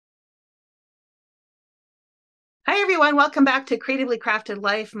Hi, everyone. Welcome back to Creatively Crafted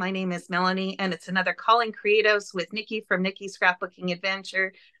Life. My name is Melanie, and it's another Calling Creatives with Nikki from Nikki's Scrapbooking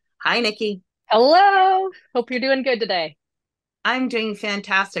Adventure. Hi, Nikki. Hello. Hope you're doing good today. I'm doing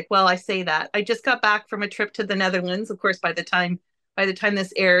fantastic. Well, I say that. I just got back from a trip to the Netherlands. Of course, by the time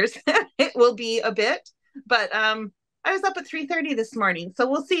this airs, it will be a bit. But I was up at 3:30 this morning, so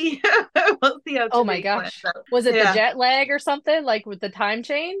we'll see. We'll see how Oh my today plans gosh. out. Was it the Yeah. jet lag or something, like with the time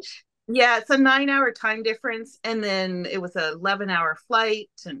change? Yeah, it's a 9 hour time difference, and then it was a 11-hour flight.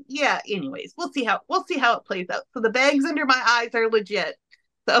 And yeah, anyways, we'll see how it plays out. So the bags under my eyes are legit.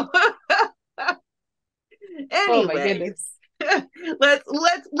 So Oh my anyways, goodness.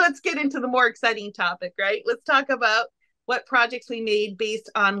 let's get into the more exciting topic, right? Let's talk about what projects we made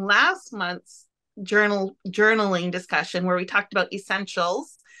based on last month's journaling discussion, where we talked about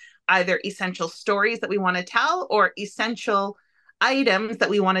essentials, either essential stories that we want to tell or essential items that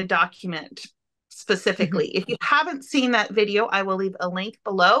we want to document Mhm. specifically. If you haven't seen that video, I will leave a link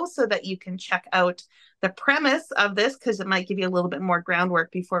below so that you can check out the premise of this, because it might give you a little bit more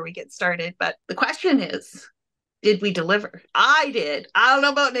groundwork before we get started. But the question is, did we deliver? I did. I don't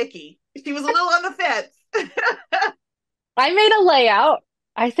know about Nikki. She was a little on the fence. I made a layout.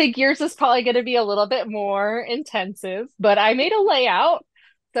 I think yours is probably going to be a little bit more intensive, but I made a layout.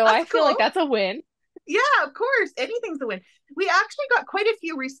 So That's I feel like cool. that's a win. Yeah, of course. Anything's a win. We actually got quite a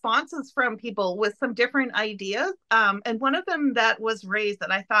few responses from people with some different ideas. And one of them that was raised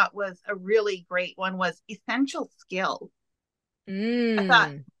that I thought was a really great one was essential skills. I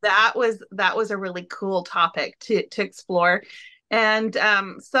thought Mm. that was a really cool topic to explore. And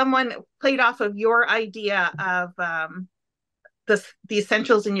someone played off of your idea of the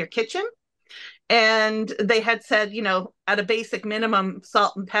essentials in your kitchen, and they had said, at a basic minimum,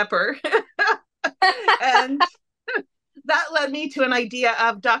 salt and pepper. And that led me to an idea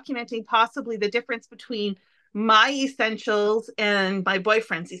of documenting possibly the difference between my essentials and my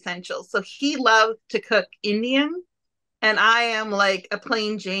boyfriend's essentials. So he loves to cook Indian, and I am like a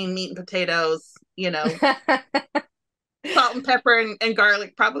plain Jane meat and potatoes, salt and pepper and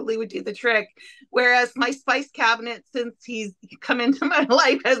garlic probably would do the trick. Whereas my spice cabinet, since he's come into my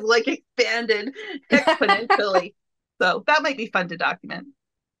life, has like expanded exponentially. So that might be fun to document.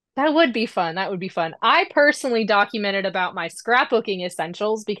 That would be fun. That would be fun. I personally documented about my scrapbooking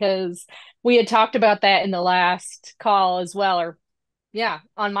essentials because we had talked about that in the last call as well, or yeah,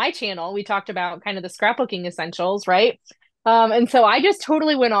 on my channel, we talked about kind of the scrapbooking essentials, right? And so I just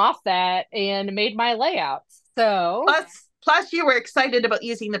totally went off that and made my layout. So, Plus, you were excited about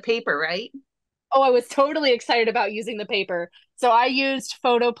using the paper, right? oh, I was totally excited about using the paper. So I used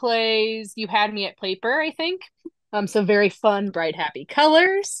Photo Plays. You had me at paper, I think. So very fun, bright, happy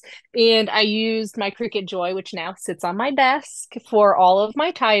colors. And I used my Cricut Joy, which now sits on my desk for all of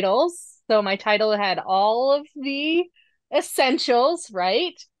my titles. So my title had all of the essentials,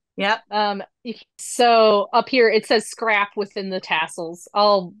 right? Yep. So up here it says scrap within the tassels.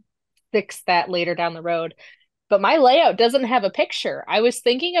 I'll fix that later down the road. But my layout doesn't have a picture. I was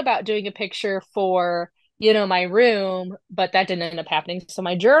thinking about doing a picture for, my room, but that didn't end up happening. So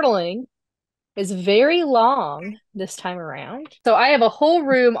my journaling is very long this time around. So I have a whole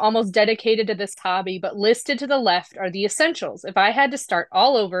room almost dedicated to this hobby, but listed to the left are the essentials. If I had to start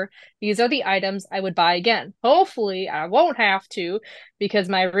all over, these are the items I would buy again. Hopefully, I won't have to because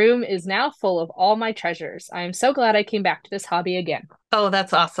my room is now full of all my treasures. I am so glad I came back to this hobby again. Oh,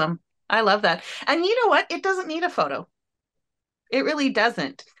 that's awesome. I love that. And you know what? It doesn't need a photo. It really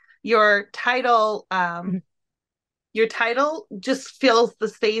doesn't. Your title, your title just fills the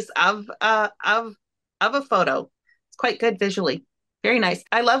space of a photo. It's quite good visually. Very nice.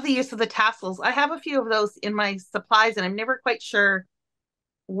 I love the use of the tassels. I have a few of those in my supplies, and I'm never quite sure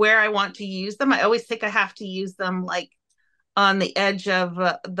where I want to use them. I always think I have to use them like on the edge of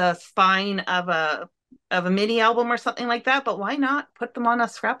the spine of a mini album or something like that. But why not put them on a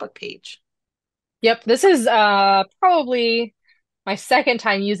scrapbook page? Yep, this is probably my second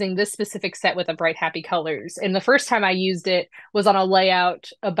time using this specific set with the bright happy colors. And the first time I used it was on a layout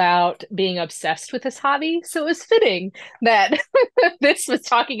about being obsessed with this hobby. So it was fitting that this was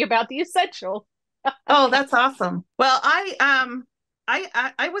talking about the essential. Oh, that's awesome. Well, I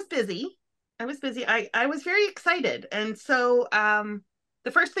was busy. I was busy. I was very excited. And so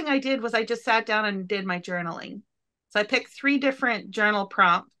the first thing I did was I just sat down and did my journaling. So I picked three different journal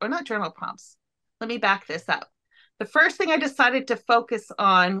prompts, or not journal prompts. Let me back this up. The first thing I decided to focus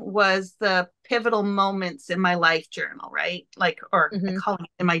on was the pivotal moments in my life journal, right? Like, or I Mhm. call it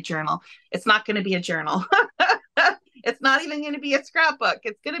in my journal. It's not going to be a journal. It's not even going to be a scrapbook.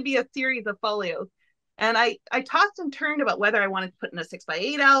 It's going to be a series of folios. And I tossed and turned about whether I wanted to put in a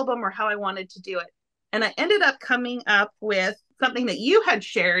 6x8 album or how I wanted to do it. And I ended up coming up with something that you had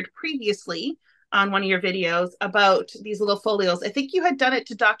shared previously on one of your videos about these little folios. I think you had done it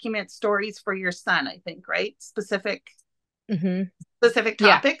to document stories for your son, I think, right? Hmm. Specific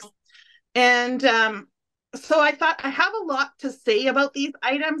Yeah. topics. And so I thought I have a lot to say about these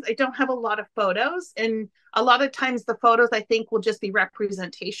items. I don't have a lot of photos. And a lot of times the photos I think will just be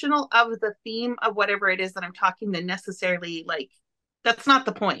representational of the theme of whatever it is that I'm talking than necessarily like that's not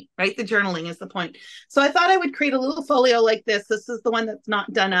the point, right? The journaling is the point. So I thought I would create a little folio like this. This is the one that's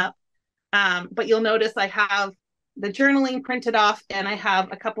not done up. But you'll notice I have the journaling printed off and I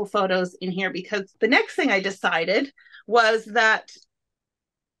have a couple photos in here because the next thing I decided was that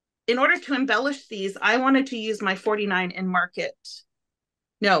in order to embellish these, I wanted to use my 49 and Market,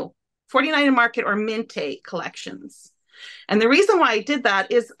 no, 49 and Market or Minte collections. And the reason why I did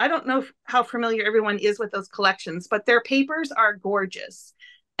that is I don't know how familiar everyone is with those collections, but their papers are gorgeous.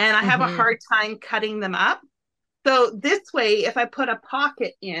 And I have a Hmm. hard time cutting them up. So this way, if I put a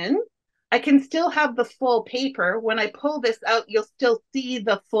pocket in, I can still have the full paper. When I pull this out, you'll still see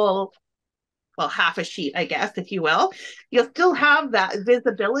the full, well, half a sheet, I guess, if you will. You'll still have that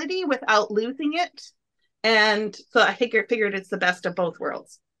visibility without losing it. And so I figured it's the best of both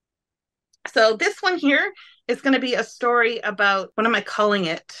worlds. So this one here is going to be a story about, what am I calling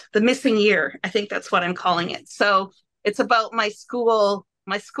it? The missing year. I think that's what I'm calling it. So it's about my school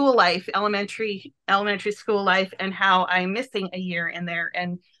life, elementary school life, and how I'm missing a year in there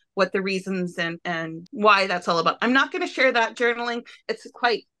and what the reasons and why that's all about. I'm not going to share that journaling. It's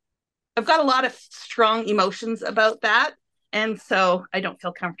quite, I've got a lot of strong emotions about that. And so I don't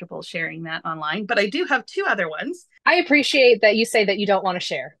feel comfortable sharing that online, but I do have two other ones. I appreciate that you say that you don't want to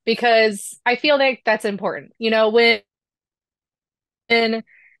share because I feel like that's important. When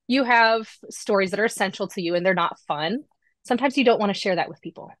you have stories that are essential to you and they're not fun, sometimes you don't want to share that with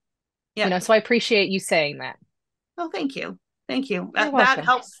people. Yeah. So I appreciate you saying that. Oh, thank you. Thank you. You're That welcome.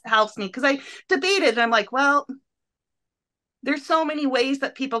 helps me because I debated and I'm like, well, there's so many ways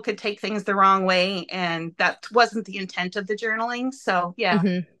that people could take things the wrong way, and that wasn't the intent of the journaling. So yeah,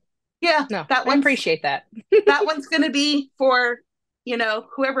 Hmm. yeah, No, I appreciate that. that one's going to be for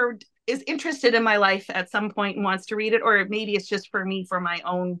whoever is interested in my life at some point and wants to read it, or maybe it's just for me for my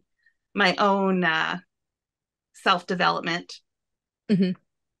own self development. Hmm.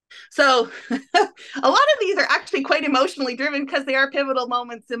 So a lot of these are actually quite emotionally driven because they are pivotal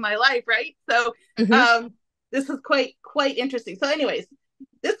moments in my life, right? So Hmm. um, this is quite interesting. So, anyways,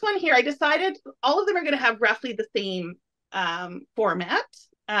 this one here, I decided all of them are going to have roughly the same format.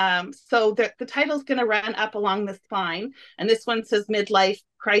 So the title is going to run up along the spine, and this one says midlife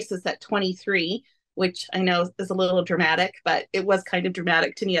crisis at 23, which I know is a little dramatic, but it was kind of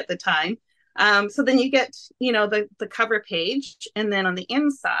dramatic to me at the time. So then you get, the cover page, and then on the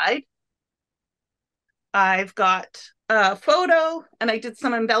inside, I've got a photo, and I did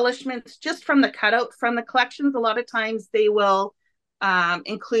some embellishments just from the cutout from the collections. A lot of times they will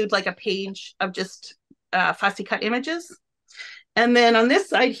include like a page of just fussy cut images. And then on this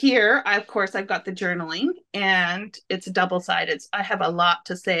side here, of course, I've got the journaling, and it's double sided. I have a lot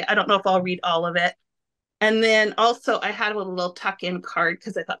to say. I don't know if I'll read all of it. And then also, I had a little tuck in card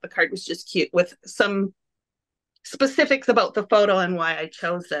because I thought the card was just cute with some specifics about the photo and why I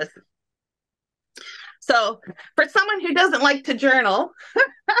chose this. So, for someone who doesn't like to journal,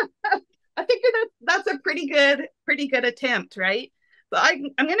 I think that's a pretty good attempt, right? So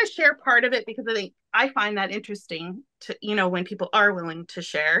I'm going to share part of it because I find that interesting to when people are willing to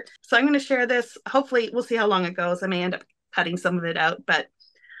share. So I'm going to share this. Hopefully, we'll see how long it goes. I may end up cutting some of it out, but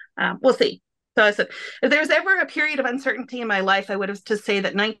we'll see. So I said, if there was ever a period of uncertainty in my life, I would have to say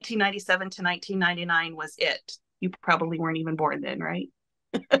that 1997 to 1999 was it. You probably weren't even born then, right?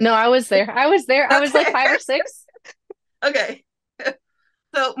 No, I was there. I was there. I was like Okay. 5 or 6. Okay.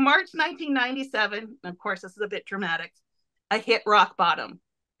 So March 1997, of course, this is a bit dramatic. I hit rock bottom,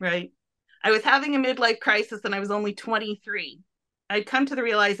 right? I was having a midlife crisis and I was only 23. I'd come to the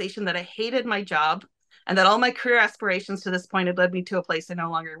realization that I hated my job and that all my career aspirations to this point had led me to a place I no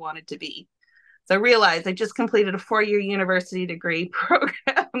longer wanted to be. So I realized I just completed a 4-year university degree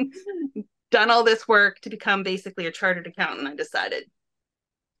program, done all this work to become basically a chartered accountant. I decided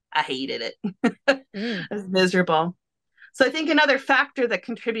I hated it. Mm. I was miserable. So I think another factor that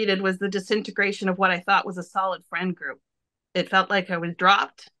contributed was the disintegration of what I thought was a solid friend group. It felt like I was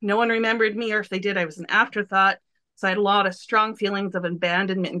dropped. No one remembered me, or if they did, I was an afterthought. So I had a lot of strong feelings of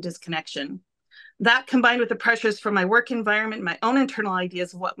abandonment and disconnection. That combined with the pressures from my work environment, my own internal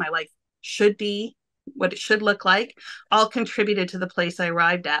ideas of what my life should be, what it should look like, all contributed to the place I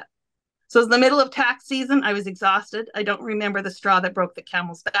arrived at. So it was the middle of tax season. I was exhausted. I don't remember the straw that broke the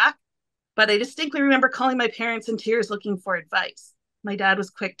camel's back. But I distinctly remember calling my parents in tears looking for advice. My dad was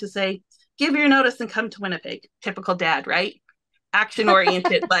quick to say, give your notice and come to Winnipeg. Typical dad, right? Action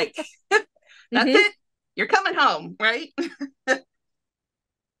oriented, like, that's Hmm. it. You're coming home, right?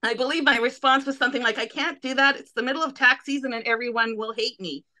 I believe my response was something like, I can't do that. It's the middle of tax season and everyone will hate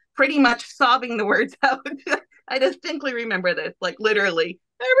me. Pretty much sobbing the words out. I distinctly remember this, like literally,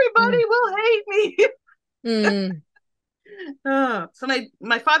 everybody will hate me. Mm. So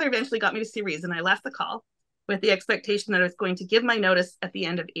my father eventually got me to see Reason. I left the call with the expectation that I was going to give my notice at the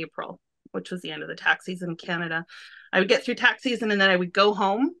end of April, which was the end of the tax season in Canada. I would get through tax season and then I would go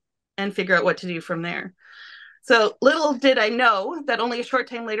home and figure out what to do from there. So little did I know that only a short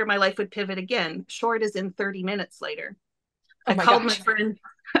time later, my life would pivot again. Short as in 30 minutes later. Oh I my called my gosh. friend.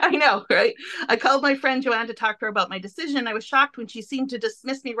 I know, right? I called my friend Joanne to talk to her about my decision. I was shocked when she seemed to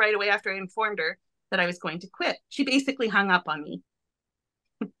dismiss me right away after I informed her that I was going to quit. She basically hung up on me.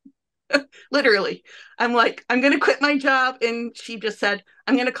 Literally. I'm like, I'm going to quit my job. And she just said,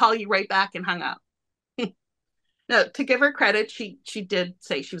 I'm going to call you right back, and hung up. Now, to give her credit, she did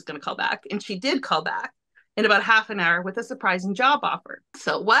say she was going to call back, and she did call back in about half an hour with a surprising job offer.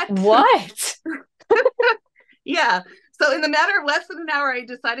 So what? What? Yeah. So in the matter of less than an hour, I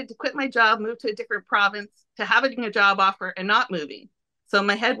decided to quit my job, move to a different province, to having a job offer and not moving. So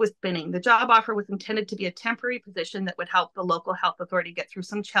my head was spinning. The job offer was intended to be a temporary position that would help the local health authority get through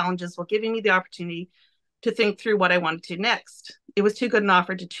some challenges while giving me the opportunity to think through what I wanted to next. It was too good an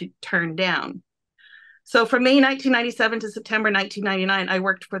offer to turn down. So from May 1997 to September 1999, I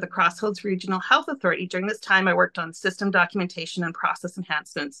worked for the Crossroads Regional Health Authority. During this time, I worked on system documentation and process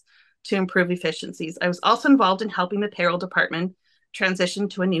enhancements to improve efficiencies. I was also involved in helping the payroll department transition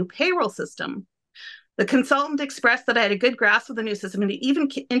to a new payroll system. The consultant expressed that I had a good grasp of the new system, and even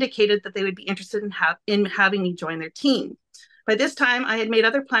indicated that they would be interested in having me join their team. By this time, I had made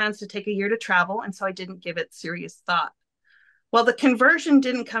other plans to take a year to travel, and so I didn't give it serious thought. While the conversion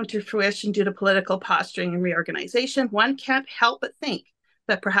didn't come to fruition due to political posturing and reorganization, one can't help but think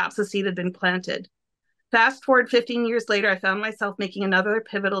that perhaps a seed had been planted. Fast forward 15 years later, I found myself making another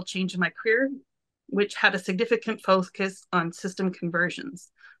pivotal change in my career, which had a significant focus on system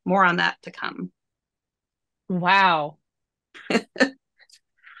conversions. More on that to come. Wow. So that's,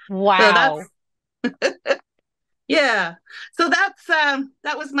 Wow. yeah. So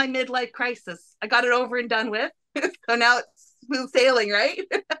that was my midlife crisis. I got it over and done with. So now it's smooth sailing, right?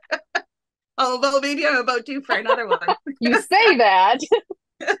 Although maybe I'm about due for another one. You say that.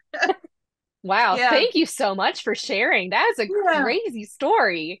 Wow. Yeah. Thank you so much for sharing. That is a Yeah. crazy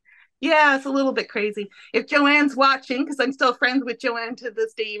story. Yeah, it's a little bit crazy. If Joanne's watching, because I'm still friends with Joanne to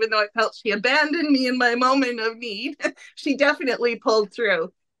this day, even though I felt she abandoned me in my moment of need, she definitely pulled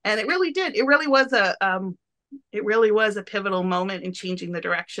through. And it really did. It really was a pivotal moment in changing the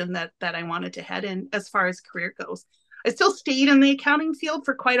direction that I wanted to head in as far as career goes. I still stayed in the accounting field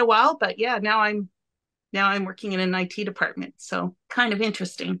for quite a while, but yeah, now I'm working in an IT department. So kind of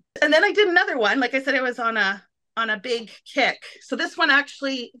interesting. And then I did another one. Like I said, I was on a big kick. So this one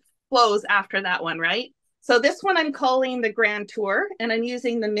actually flows after that one, right? So this one I'm calling the Grand Tour, and I'm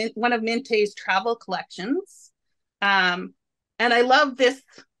using one of Minte's travel collections. And I love this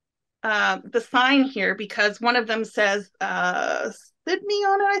the sign here because one of them says Sydney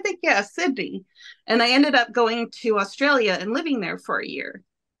on it, I think. Yeah, Sydney. And I ended up going to Australia and living there for a year.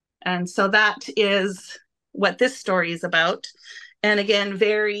 And so that is what this story is about. And again,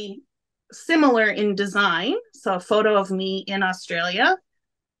 very similar in design. So a photo of me in Australia.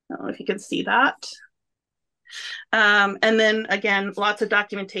 I don't know if you can see that. And then again, lots of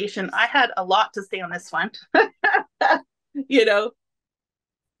documentation. I had a lot to say on this one. you know,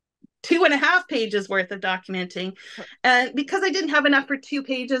 2.5 pages worth of documenting. And because I didn't have enough for 2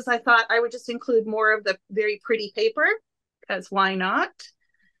 pages, I thought I would just include more of the very pretty paper, because why not?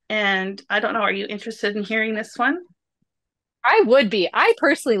 And I don't know, are you interested in hearing this one? I would be. I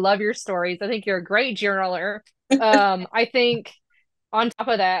personally love your stories. I think you're a great journaler. I think on top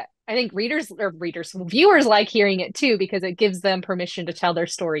of that, I think viewers like hearing it too because it gives them permission to tell their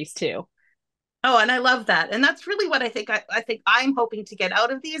stories too. Oh, and I love that. And that's really what I think I'm hoping to get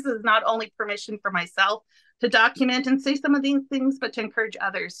out of these is not only permission for myself to document and say some of these things, but to encourage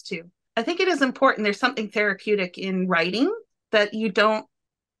others too. I think it is important. There's something therapeutic in writing that you don't,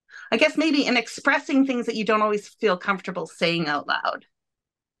 I guess maybe in expressing things that you don't always feel comfortable saying out loud.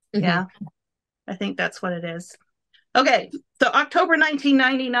 Hmm. Yeah, I think that's what it is. Okay, so October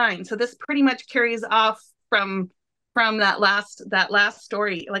 1999. So this pretty much carries off from that last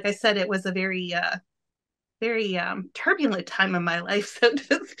story. Like I said, it was a very turbulent time in my life, so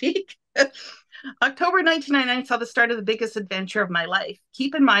to speak. October 1999 saw the start of the biggest adventure of my life.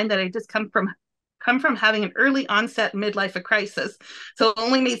 Keep in mind that I just come from having an early onset midlife crisis, so it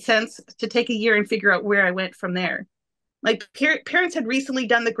only made sense to take a year and figure out where I went from there. My parents had recently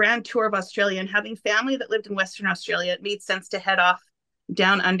done the grand tour of Australia, and having family that lived in Western Australia, it made sense to head off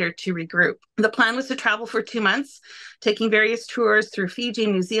down under to regroup. The plan was to travel for 2 months, taking various tours through Fiji,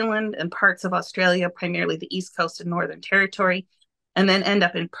 New Zealand, and parts of Australia, primarily the East Coast and Northern Territory, and then end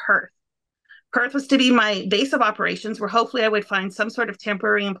up in Perth. Perth was to be my base of operations, where hopefully I would find some sort of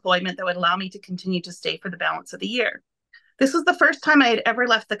temporary employment that would allow me to continue to stay for the balance of the year. This was the first time I had ever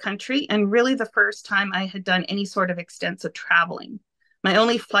left the country, and really the first time I had done any sort of extensive traveling. My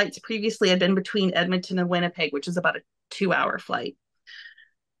only flights previously had been between Edmonton and Winnipeg, which is about a 2 hour flight.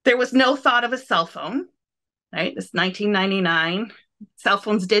 There was no thought of a cell phone, right? It's 1999. Cell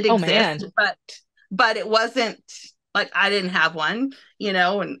phones did Oh man. exist, but it wasn't like I didn't have one,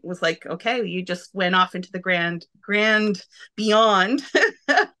 and was like, okay, you just went off into the grand beyond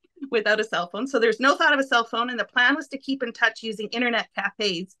without a cell phone. So there's no thought of a cell phone, and the plan was to keep in touch using internet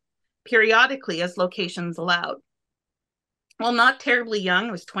cafes periodically as locations allowed. Well, not terribly young.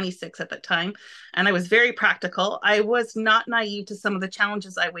 I was 26 at the time, and I was very practical. I was not naive to some of the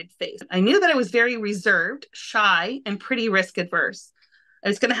challenges I would face. I knew that I was very reserved, shy, and pretty risk adverse. I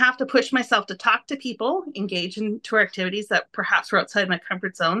was going to have to push myself to talk to people, engage in tour activities that perhaps were outside my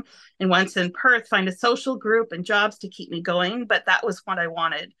comfort zone, and once in Perth, find a social group and jobs to keep me going. But that was what I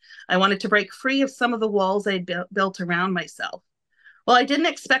wanted. I wanted to break free of some of the walls I'd built around myself. Well, I didn't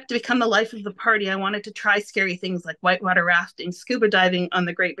expect to become the life of the party. I wanted to try scary things like whitewater rafting, scuba diving on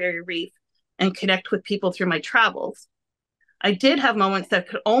the Great Barrier Reef, and connect with people through my travels. I did have moments that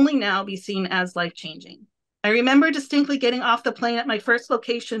could only now be seen as life changing. I remember distinctly getting off the plane at my first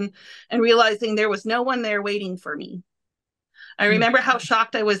location and realizing there was no one there waiting for me. I Mm. remember how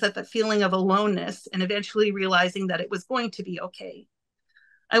shocked I was at the feeling of aloneness and eventually realizing that it was going to be okay.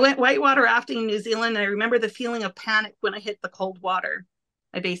 I went whitewater rafting in New Zealand, and I remember the feeling of panic when I hit the cold water.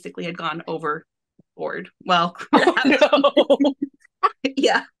 I basically had gone overboard. Well, Oh no.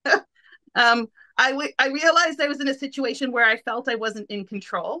 yeah. I realized I was in a situation where I felt I wasn't in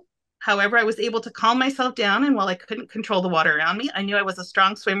control. However, I was able to calm myself down, and while I couldn't control the water around me, I knew I was a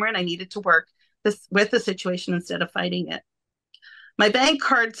strong swimmer and I needed to work with the situation instead of fighting it. My bank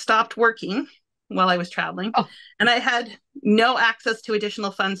card stopped working while I was traveling, Oh, and I had no access to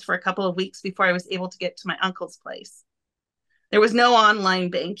additional funds for a couple of weeks before I was able to get to my uncle's place. There was no online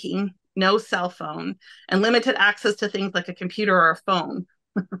banking, no cell phone, and limited access to things like a computer or a phone.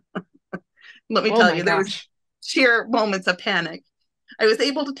 Let me oh tell my you, there was gosh. sheer moments of panic. I was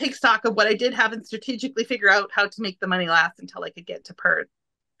able to take stock of what I did have and strategically figure out how to make the money last until I could get to Perth.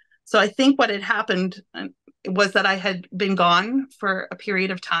 So I think what had happened was that I had been gone for a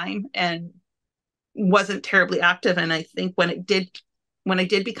period of time and wasn't terribly active. And I think when I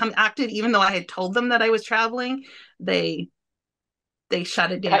did become active, even though I had told them that I was traveling, they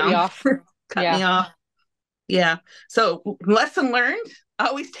shut it Cut you down, off. cut Yeah. me off. Yeah. So lesson learned: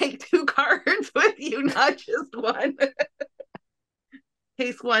 always take two cards with you, not just one, in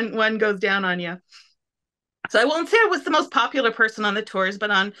case one goes down on you. So I won't say I was the most popular person on the tours,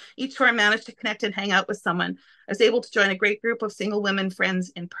 but on each tour I managed to connect and hang out with someone. I was able to join a great group of single women friends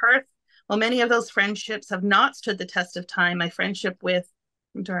in Perth. While many of those friendships have not stood the test of time, my friendship with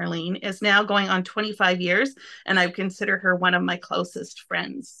Darlene is now going on 25 years, and I consider her one of my closest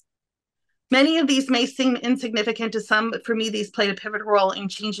friends. Many of these may seem insignificant to some, but for me, these played a pivotal role in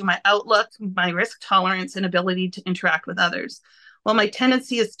changing my outlook, my risk tolerance, and ability to interact with others. While my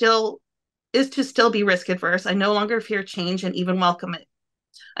tendency is to still be risk adverse, I no longer fear change and even welcome it.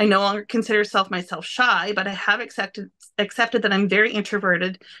 I no longer consider myself shy, but I have accepted that I'm very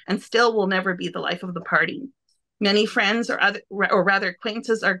introverted and still will never be the life of the party. Many friends or rather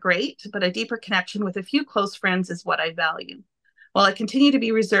acquaintances are great, but a deeper connection with a few close friends is what I value. While I continue to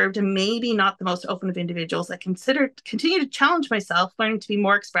be reserved and maybe not the most open of individuals, I continue to challenge myself, learning to be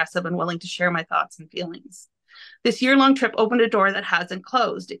more expressive and willing to share my thoughts and feelings. This year-long trip opened a door that hasn't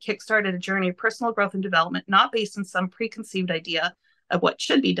closed. It kickstarted a journey of personal growth and development, not based on some preconceived idea of what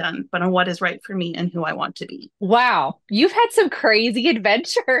should be done, but on what is right for me and who I want to be. Wow. You've had some crazy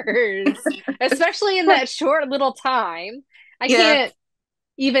adventures, especially in that short little time. I Yeah, can't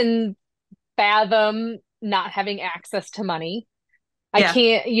even fathom not having access to money. I yeah,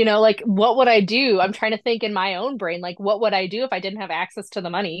 can't, like, what would I do? I'm trying to think in my own brain, like, what would I do if I didn't have access to the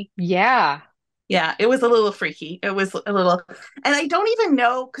money? Yeah. yeah. It was a little freaky. It was a little, and I don't even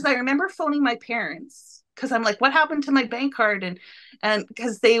know because I remember phoning my parents because I'm like, what happened to my bank card? And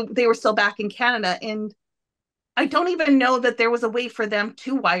because they were still back in Canada, and I don't even know that there was a way for them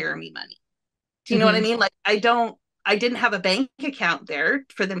to wire me money. Do you know what I mean? Like I didn't have a bank account there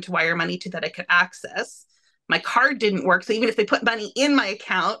for them to wire money to that I could access. My card didn't work. So even if they put money in my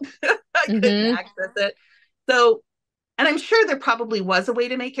account, I couldn't Hmm. access it. So, and I'm sure there probably was a way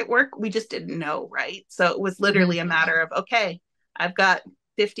to make it work. We just didn't know, right? So it was Hmm. literally a matter of, okay, I've got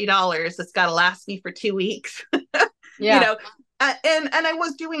 $50. It's got to last me for 2 weeks. you Yeah. know, and I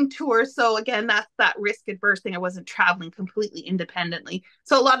was doing tours, so again, that's that risk adverse thing. I wasn't traveling completely independently,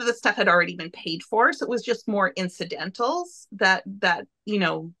 so a lot of the stuff had already been paid for. So it was just more incidentals that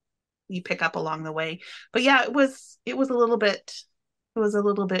you pick up along the way. But yeah, it was a little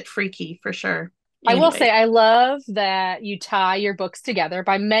bit freaky for sure. I will say Anyway, I love that you tie your books together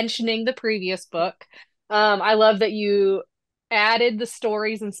by mentioning the previous book. I love that you added the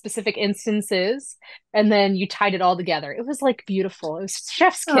stories in specific instances and then you tied it all together. It was like beautiful. It was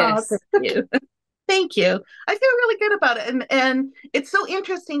chef's oh, kiss. thank you. Thank you. I feel really good about it, and it's so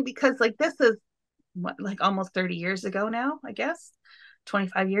interesting because like this is what, like almost 30 years ago now, I guess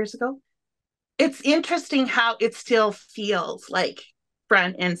 25 years ago. It's interesting how it still feels like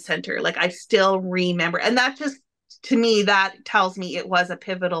front and center. Like I still remember, and that just, to me, that tells me it was a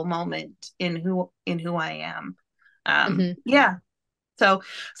pivotal moment in who I am. Hmm. Yeah. So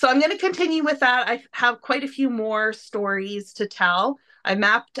I'm going to continue with that. I have quite a few more stories to tell. I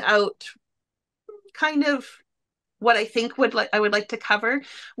mapped out kind of what I think I would like to cover.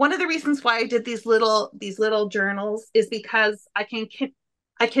 One of the reasons why I did these little journals is because I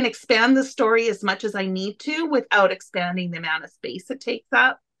can expand the story as much as I need to without expanding the amount of space it takes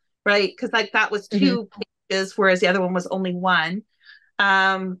up, right? Because like that was Hmm. 2 pages, whereas the other one was only one.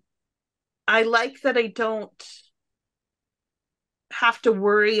 Um, I like that I don't have to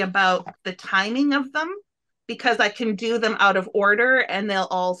worry about the timing of them because I can do them out of order and they'll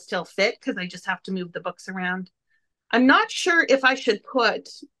all still fit because I just have to move the books around. I'm not sure if I should put,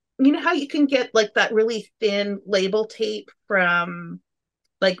 you know how you can get like that really thin label tape from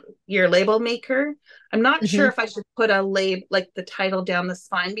like your label maker. I'm not sure Hmm. if I should put a like the title down the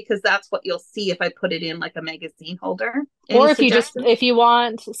spine because that's what you'll see if I put it in like a magazine holder. Any Or if suggestions? you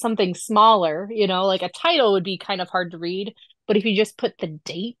want something smaller, like a title would be kind of hard to read, but if you just put the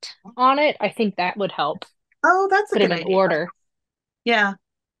date on it, I think that would help Oh, that's a put them good in idea. order. Yeah,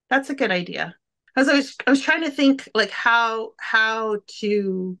 that's a good idea. As I was trying to think like how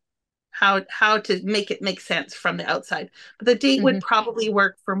to make it make sense from the outside. But the date would Hmm. probably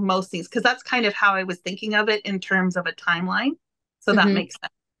work for most things because that's kind of how I was thinking of it in terms of a timeline. So that Hmm. makes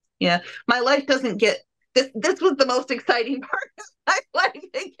sense. Yeah. My life doesn't get this was the most exciting part of my life.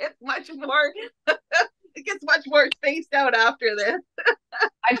 It gets much more spaced out after this.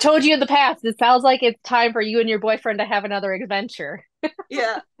 I've told you in the past, it sounds like it's time for you and your boyfriend to have another adventure.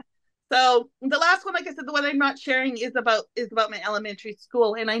 Yeah. So the last one, like I said, the one I'm not sharing is about my elementary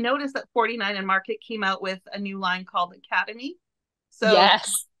school. And I noticed that 49 and Market came out with a new line called Academy. So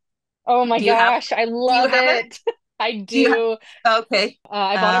Yes. Oh my do you have gosh, I do you love have it? it. I Do you do. okay.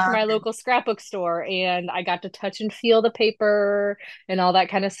 I bought it from my local scrapbook store and I got to touch and feel the paper and all that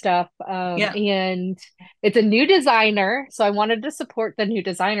kind of stuff. Yeah. And it's a new designer, so I wanted to support the new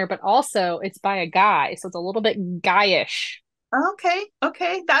designer, but also it's by a guy, so it's a little bit guyish. Okay.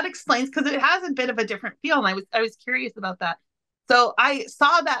 Okay. That explains because it has a bit of a different feel. And I was curious about that. So I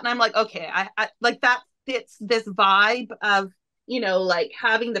saw that and I'm like, okay, I like that fits this vibe of, like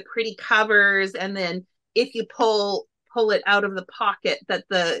having the pretty covers and then if you pull it out of the pocket that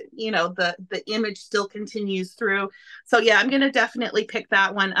the image still continues through. So yeah, I'm gonna definitely pick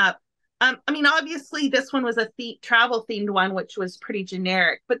that one up. I mean, obviously this one was a travel themed one, which was pretty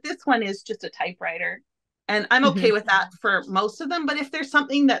generic, but this one is just a typewriter. And I'm Hmm. okay with that for most of them. But if there's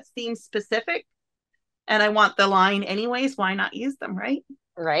something that's theme specific and I want the line anyways, why not use them, right?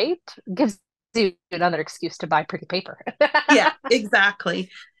 Right? Gives you another excuse to buy pretty paper. Yeah, exactly.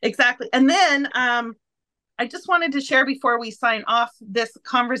 Exactly. And then I just wanted to share before we sign off this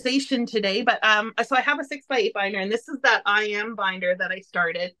conversation today. But so I have a 6x8 binder, and this is that I am binder that I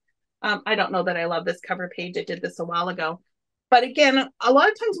started. I don't know that I love this cover page. I did this a while ago. But again, a lot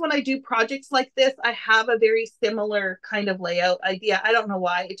of times when I do projects like this, I have a very similar kind of layout idea. I don't know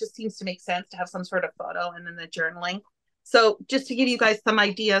why. It just seems to make sense to have some sort of photo and then the journaling. So just to give you guys some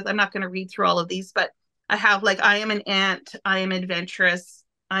ideas, I'm not going to read through all of these, but I have like I am an aunt, I am adventurous,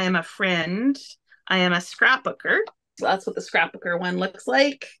 I am a friend, I am a scrapbooker. So that's what the scrapbooker one looks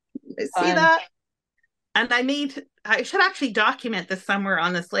like. See Fun. that? And I should actually document this somewhere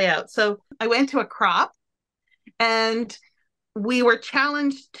on this layout. So I went to a crop and we were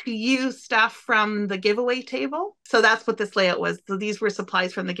challenged to use stuff from the giveaway table. So that's what this layout was. So these were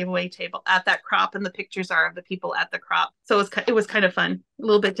supplies from the giveaway table at that crop, and the pictures are of the people at the crop. So it was kind of fun, a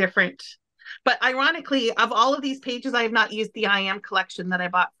little bit different. But ironically, of all of these pages, I have not used the I Am collection that I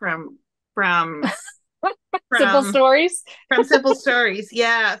bought from Simple from stories. from Simple Stories.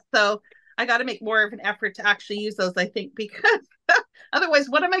 Yeah. So I got to make more of an effort to actually use those, I think, because otherwise,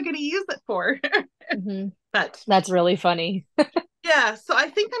 what am I going to use it for? Hmm. But That's really funny. yeah, so I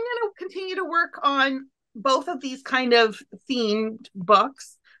think I'm going to continue to work on both of these kind of themed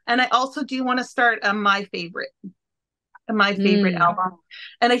books. And I also do want to start a my favorite Mm. album.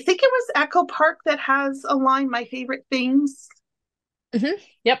 And I think it was Echo Park that has a line, My Favorite Things. Hmm.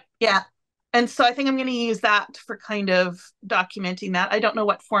 Yep. Yeah. And so I think I'm going to use that for kind of documenting that. I don't know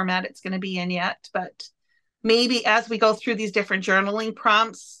what format it's going to be in yet, but maybe as we go through these different journaling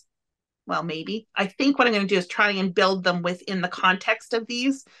prompts, well, maybe. I think what I'm going to do is try and build them within the context of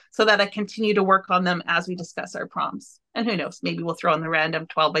these so that I continue to work on them as we discuss our prompts. And who knows, maybe we'll throw in the random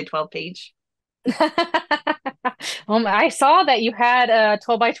 12 by 12 page. I saw that you had a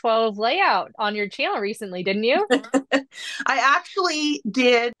 12 by 12 layout on your channel recently, didn't you? I actually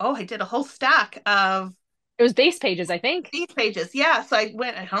did, oh, I did a whole stack of It was base pages, I think. base pages. Yeah. So I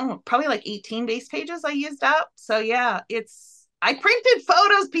went, I don't know, probably like 18 base pages I used up. So yeah, I printed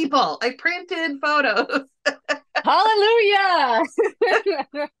photos, people. I printed photos. Hallelujah.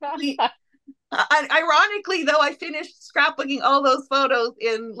 Ironically, though, I finished scrapbooking all those photos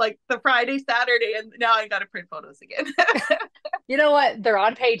in like the Friday, Saturday, and now I got to print photos again. You know what? They're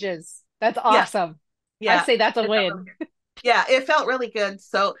on pages. That's Yeah, awesome. I yeah, say that's a it felt really win. good. Yeah, it felt really good.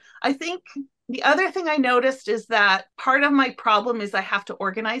 So I think the other thing I noticed is that part of my problem is I have to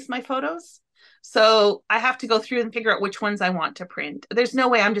organize my photos. So I have to go through and figure out which ones I want to print. There's no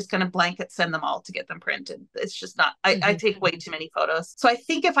way I'm just going to blanket send them all to get them printed. It's just not, I Hmm. take way too many photos. So I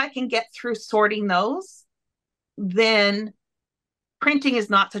think if I can get through sorting those, then printing is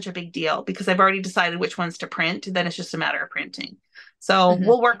not such a big deal because I've already decided which ones to print. Then it's just a matter of printing. So Hmm.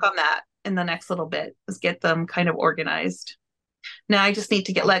 we'll work on that in the next little bit. Let's get them kind of organized. Now I just need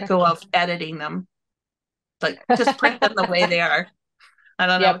to get let Okay. go of editing them, like just print them the way they are. I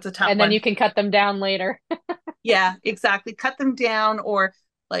don't know. Yep. It's a tough And then one. you can cut them down later. Yeah, exactly. Cut them down or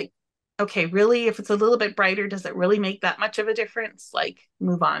like, okay, really, if it's a little bit brighter, does it really make that much of a difference? Like,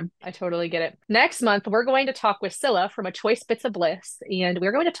 move on. I totally get it. Next month, we're going to talk with Scylla from A Choice Bits of Bliss, and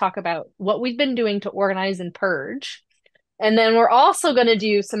we're going to talk about what we've been doing to organize and purge. And then we're also going to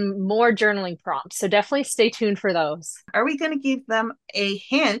do some more journaling prompts. So definitely stay tuned for those. Are we going to give them a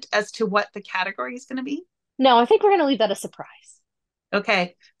hint as to what the category is going to be? No, I think we're going to leave that a surprise.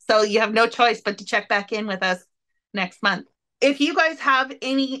 Okay. So you have no choice but to check back in with us next month. If you guys have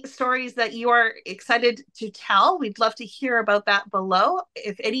any stories that you are excited to tell, we'd love to hear about that below.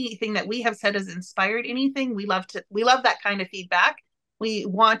 If anything that we have said has inspired anything, we love that kind of feedback. We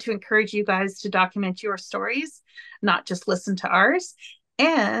want to encourage you guys to document your stories, not just listen to ours.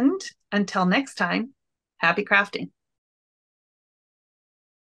 And until next time, happy crafting.